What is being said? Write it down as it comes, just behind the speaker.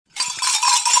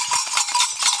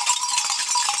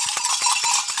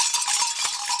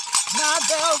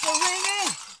bells are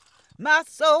ringing, my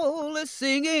soul is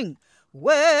singing.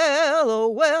 Well, oh,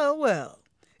 well, well,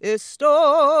 it's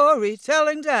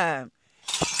storytelling time.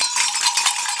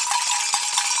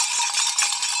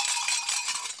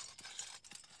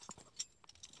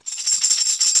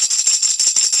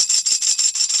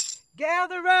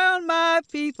 Gather round my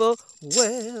people,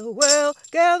 well, well,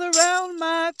 gather round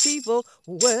my people,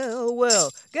 well,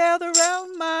 well, gather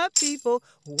round my people,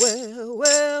 well,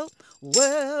 well,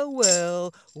 well,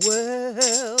 well,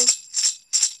 well.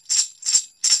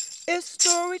 It's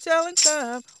storytelling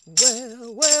time,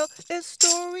 well, well, it's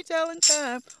storytelling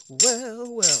time,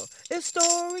 well, well, it's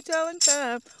storytelling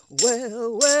time,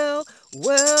 well, well,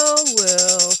 well,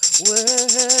 well,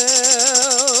 well.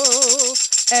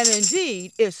 And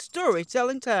indeed, it's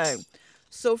storytelling time.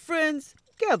 So friends,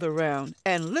 gather round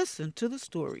and listen to the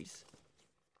stories.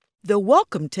 The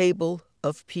Welcome Table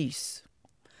of Peace.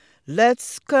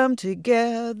 Let's come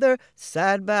together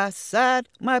side by side,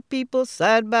 my people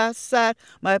side by side,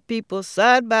 my people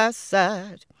side by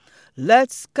side.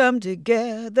 Let's come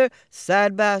together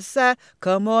side by side,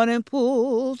 come on and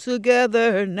pull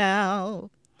together now.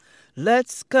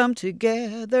 Let's come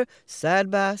together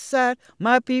side by side,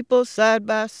 my people side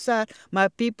by side, my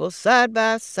people side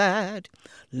by side.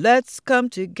 Let's come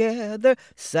together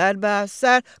side by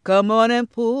side, come on and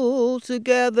pull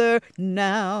together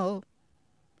now.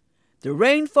 The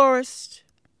rainforest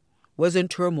was in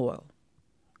turmoil.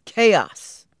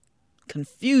 Chaos,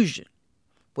 confusion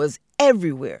was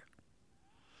everywhere.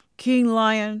 King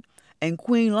Lion and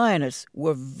Queen Lioness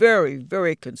were very,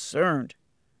 very concerned.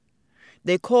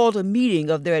 They called a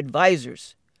meeting of their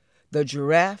advisors. The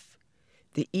giraffe,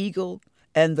 the eagle,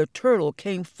 and the turtle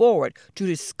came forward to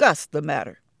discuss the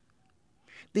matter.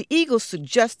 The eagle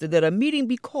suggested that a meeting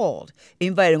be called,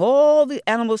 inviting all the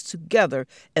animals together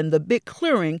in the big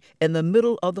clearing in the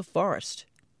middle of the forest.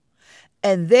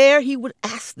 And there he would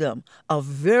ask them a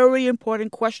very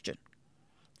important question.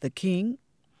 The king,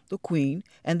 the queen,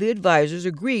 and the advisors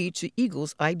agreed to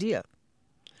Eagle's idea.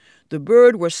 The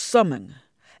birds were summoned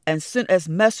and sent as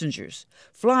messengers,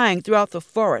 flying throughout the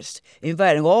forest,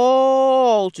 inviting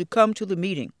all to come to the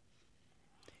meeting.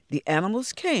 The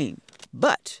animals came,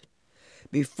 but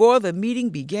before the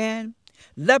meeting began,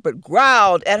 leopard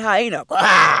growled at hyena.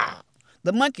 Grah!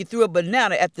 The monkey threw a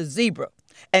banana at the zebra,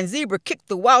 and zebra kicked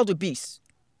the wildebeest.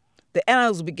 The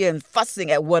animals began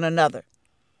fussing at one another.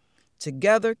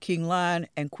 Together, King Lion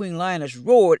and Queen Lioness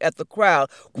roared at the crowd.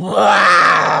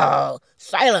 Wow!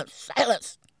 Silence,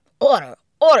 silence! Order,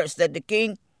 order, said the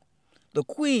king. The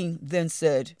queen then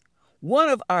said, one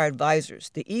of our advisors,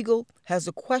 the eagle, has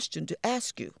a question to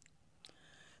ask you.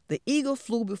 The eagle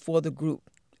flew before the group.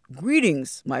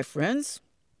 Greetings, my friends.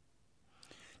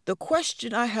 The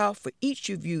question I have for each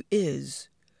of you is,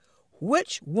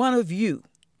 which one of you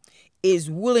is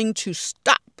willing to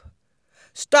stop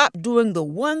doing the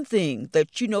one thing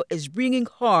that you know is bringing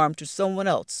harm to someone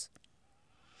else?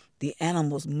 The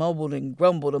animals mumbled and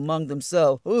grumbled among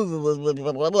themselves.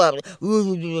 The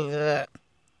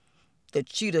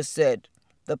cheetah said,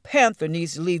 the panther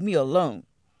needs to leave me alone.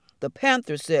 The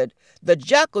panther said, the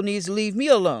jackal needs to leave me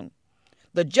alone.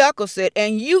 The jackal said,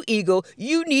 and you, eagle,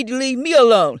 you need to leave me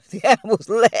alone. The animals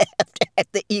laughed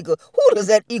at the eagle. Who does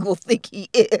that eagle think he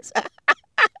is?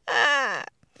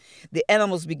 The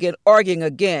animals began arguing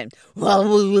again.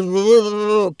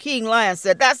 King Lion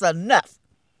said, that's enough.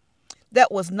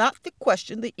 That was not the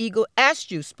question the eagle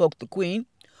asked you, spoke the queen.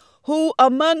 Who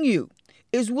among you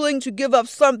is willing to give up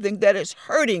something that is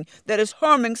hurting, that is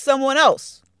harming someone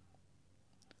else?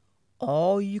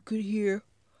 All you could hear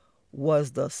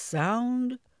was the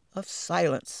sound of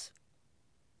silence.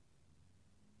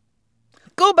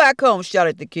 Go back home,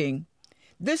 shouted the king.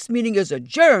 This meeting is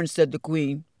adjourned, said the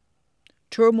queen.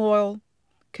 Turmoil,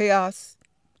 chaos,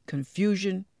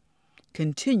 confusion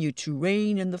continued to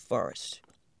reign in the forest.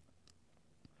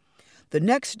 The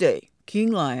next day,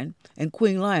 King Lion and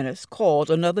Queen Lioness called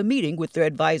another meeting with their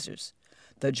advisors.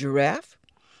 The giraffe,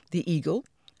 the eagle,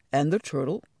 and the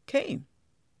turtle came.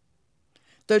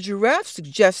 The giraffe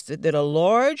suggested that a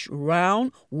large,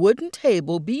 round, wooden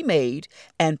table be made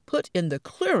and put in the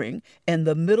clearing in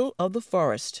the middle of the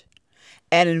forest,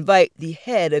 and invite the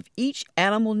head of each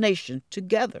animal nation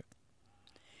together.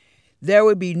 There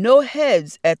would be no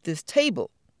heads at this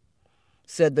table,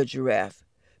 said the giraffe,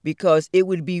 because it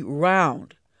would be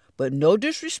round. But no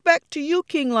disrespect to you,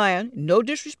 King Lion, no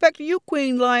disrespect to you,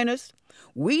 Queen Lioness.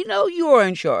 We know you are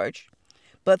in charge,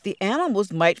 but the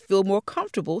animals might feel more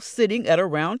comfortable sitting at a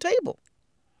round table.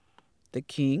 The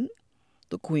king,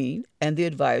 the queen, and the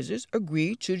advisors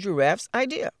agreed to Giraffe's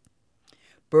idea.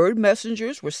 Bird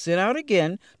messengers were sent out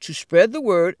again to spread the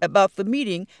word about the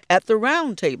meeting at the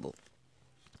round table.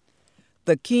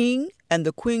 The king and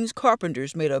the queen's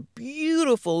carpenters made a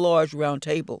beautiful large round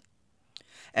table.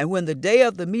 And when the day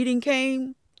of the meeting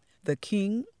came, the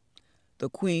king, the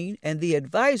queen, and the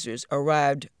advisors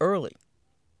arrived early.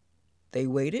 They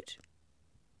waited,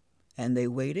 and they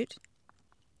waited,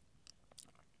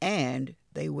 and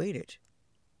they waited.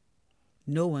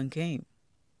 No one came.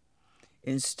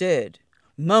 Instead,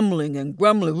 mumbling and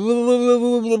grumbling,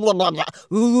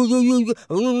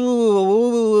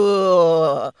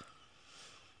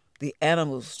 the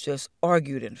animals just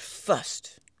argued and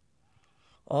fussed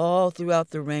all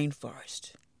throughout the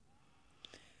rainforest.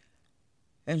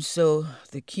 And so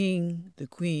the king, the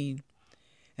queen,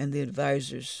 and the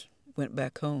advisors went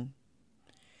back home.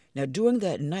 Now, during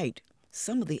that night,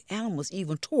 some of the animals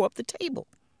even tore up the table.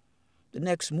 The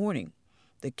next morning,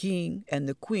 the king and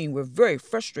the queen were very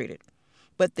frustrated,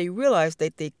 but they realized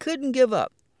that they couldn't give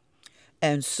up.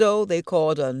 And so they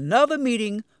called another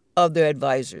meeting of their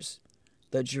advisors.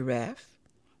 The giraffe,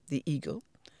 the eagle,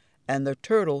 and the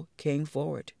turtle came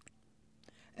forward.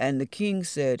 And the king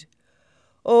said,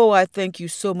 "Oh, I thank you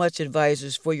so much,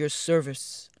 advisors, for your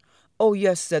service." "Oh,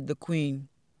 yes," said the queen,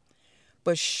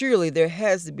 "but surely there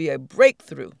has to be a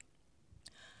breakthrough."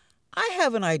 "I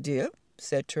have an idea,"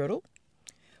 said Turtle.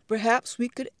 "Perhaps we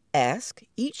could ask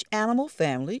each animal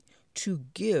family to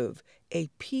give a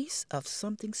piece of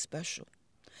something special,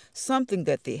 something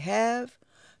that they have,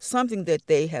 something that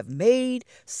they have made,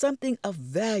 something of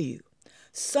value,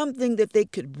 something that they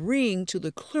could bring to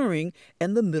the clearing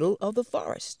in the middle of the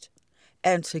forest.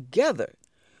 And together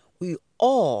we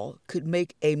all could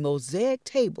make a mosaic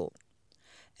table."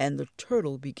 And the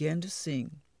turtle began to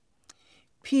sing.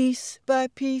 "Piece by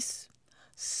piece,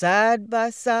 side by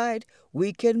side,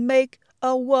 we can make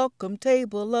a welcome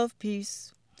table of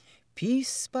peace.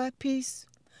 Piece by piece,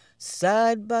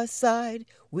 side by side,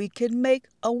 we can make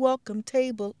a welcome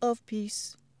table of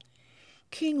peace."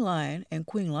 King Lion and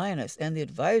Queen Lioness and the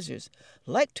advisors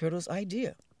liked Turtle's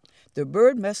idea. The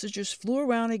bird messengers flew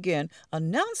around again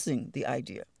announcing the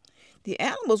idea. The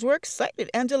animals were excited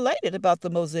and delighted about the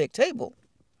mosaic table.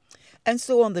 And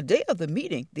so on the day of the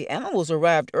meeting, the animals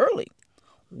arrived early.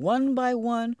 One by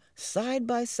one, side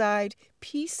by side,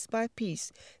 piece by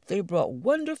piece, they brought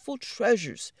wonderful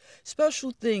treasures,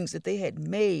 special things that they had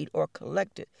made or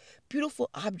collected, beautiful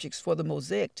objects for the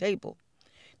mosaic table.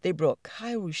 They brought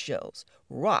cowrie shells,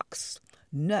 rocks,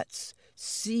 nuts,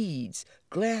 seeds,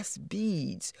 glass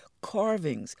beads,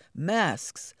 carvings,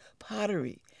 masks,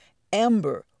 pottery,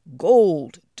 amber,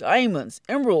 gold, diamonds,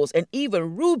 emeralds, and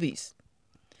even rubies.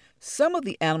 Some of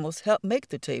the animals helped make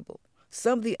the table.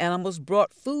 Some of the animals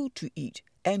brought food to eat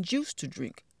and juice to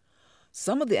drink.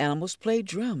 Some of the animals played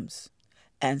drums,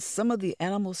 and some of the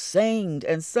animals sang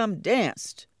and some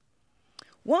danced.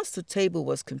 Once the table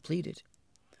was completed,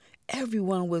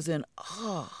 everyone was in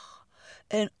awe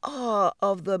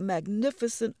of the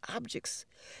magnificent objects,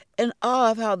 in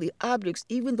awe of how the objects,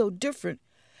 even though different,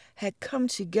 had come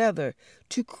together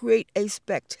to create a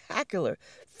spectacular,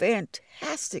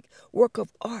 fantastic work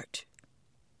of art.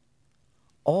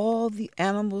 All the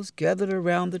animals gathered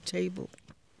around the table.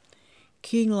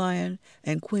 King Lion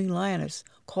and Queen Lioness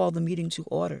called the meeting to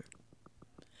order.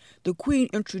 The queen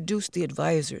introduced the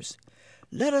advisors.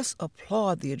 Let us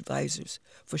applaud the advisors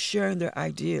for sharing their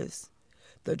ideas,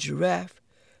 the giraffe,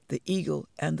 the eagle,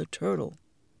 and the turtle.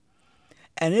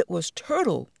 And it was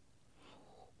Turtle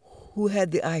who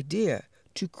had the idea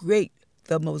to create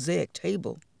the mosaic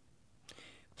table.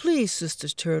 Please, Sister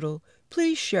Turtle,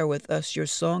 please share with us your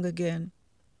song again.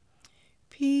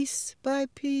 Piece by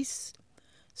piece,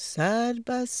 side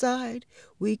by side,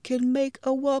 we can make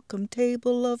a welcome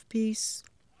table of peace.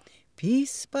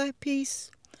 Piece by piece,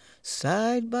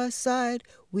 side by side,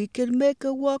 we can make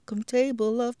a welcome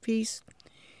table of peace.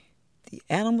 The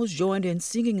animals joined in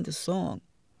singing the song.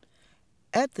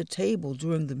 At the table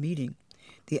during the meeting,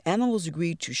 the animals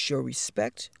agreed to show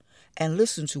respect and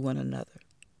listen to one another.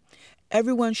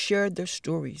 Everyone shared their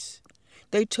stories.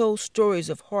 They told stories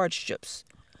of hardships,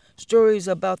 stories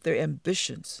about their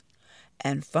ambitions,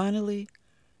 and finally,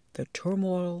 the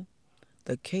turmoil,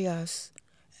 the chaos,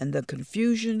 and the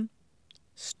confusion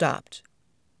stopped.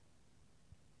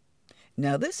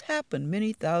 Now, this happened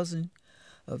many thousands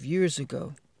of years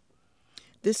ago.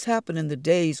 This happened in the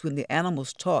days when the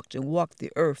animals talked and walked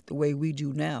the earth the way we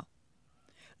do now.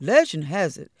 Legend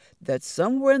has it that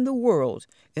somewhere in the world,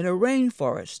 in a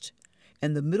rainforest,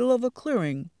 in the middle of a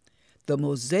clearing, the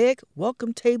mosaic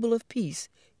welcome table of peace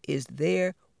is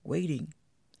there waiting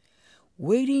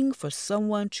for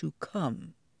someone to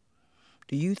come.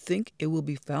 Do you think it will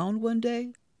be found one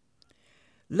day?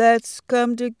 Let's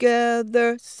come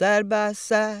together side by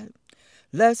side.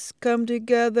 Let's come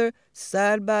together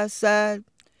side by side.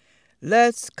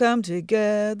 Let's come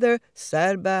together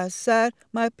side by side,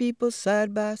 my people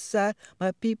side by side,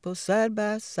 my people side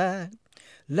by side.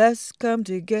 Let's come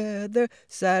together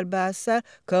side by side.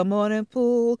 Come on and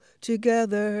pull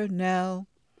together now.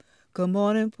 Come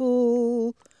on and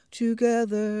pull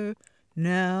together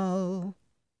now.